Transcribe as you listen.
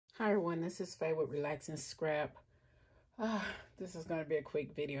Hi everyone, this is Faye with Relax and Scrap. This is going to be a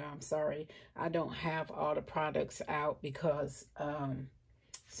quick video. I'm sorry I don't have all the products out because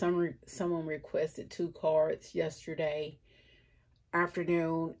someone requested 2 cards yesterday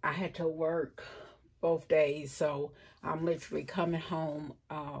afternoon. I had to work both days, so I'm literally coming home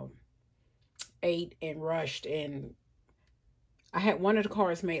 8 and rushed, and I had one of the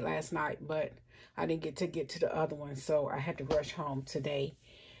cards made last night, but I didn't get to the other one, so I had to rush home today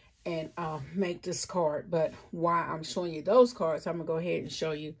and make this card. But while I'm showing you those cards, I'm gonna go ahead and show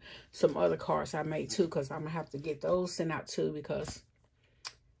you some other cards I made too, because I'm gonna have to get those sent out too, because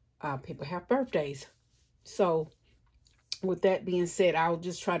people have birthdays. So with that being said, I'll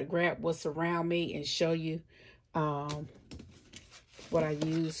just try to grab what's around me and show you what I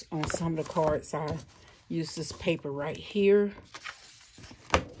use on some of the cards. I use this paper right here.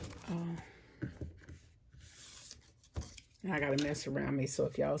 I got a mess around me, so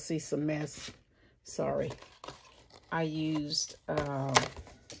if y'all see some mess, sorry. I used, did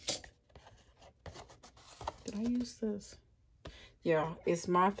I use this? Yeah, it's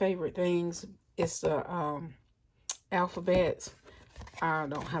my favorite things. It's the alphabets. I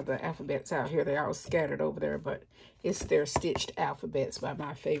don't have the alphabets out here. They're all scattered over there, but it's their stitched alphabets by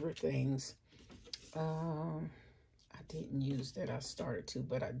my favorite things. I didn't use that. I started to,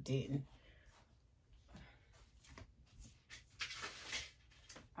 but I didn't.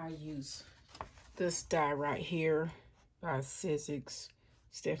 I use this die right here by Sizzix,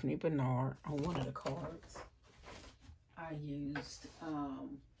 Stephanie Bernard, on one of the cards. I used, let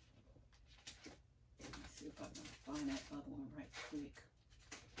me see if I can find that other one right quick.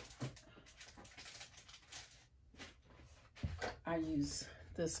 I use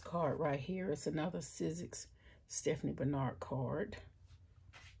this card right here. It's another Sizzix, Stephanie Bernard card.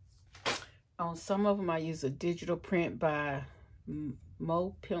 On some of them, I use a digital print by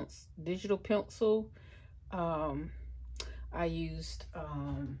Digital Pencil. I used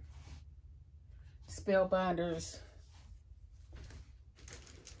Spellbinders,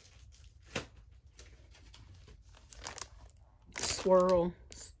 Swirl,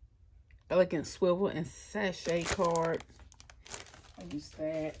 Elegant Swivel and Sachet card. I used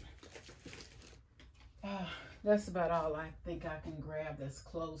that. That's about all I think I can grab that's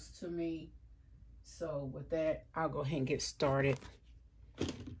close to me. So with that, I'll go ahead and get started.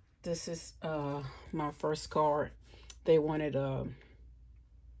 This is my first card. They wanted a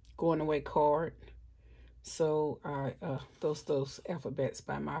going away card, so I those alphabets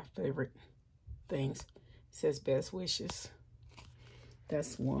by my favorite things. It says best wishes.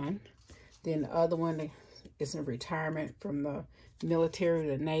 That's one. Then the other one is in retirement from the military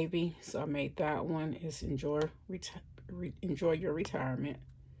to the Navy, so I made that one. Is enjoy your retirement.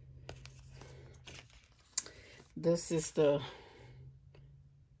 This is the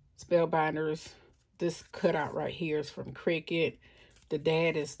Spellbinders. This cutout right here is from Cricut. The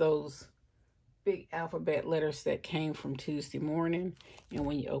dad is those big alphabet letters that came from Tuesday morning. And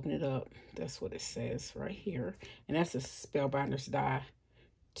when you open it up, that's what it says right here. And that's a Spellbinders die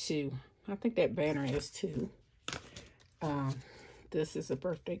too. I think that banner is too. This is a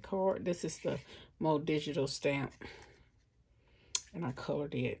birthday card. This is the Mo Digital stamp. And I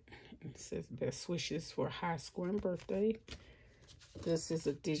colored it. It says best wishes for a high scoring birthday. This is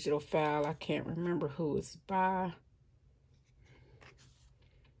a digital file. I can't remember who it's by.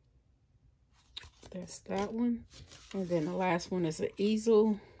 That's that one. And then the last one is an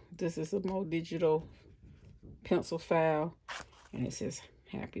easel. This is a Mo Digital pencil file. And it says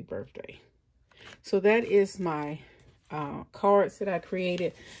happy birthday. So that is my cards that I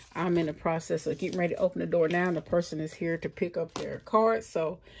created. I'm in the process of getting ready to open the door now. The person is here to pick up their cards.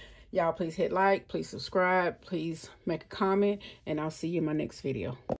 So y'all please hit like, please subscribe, please make a comment, and I'll see you in my next video.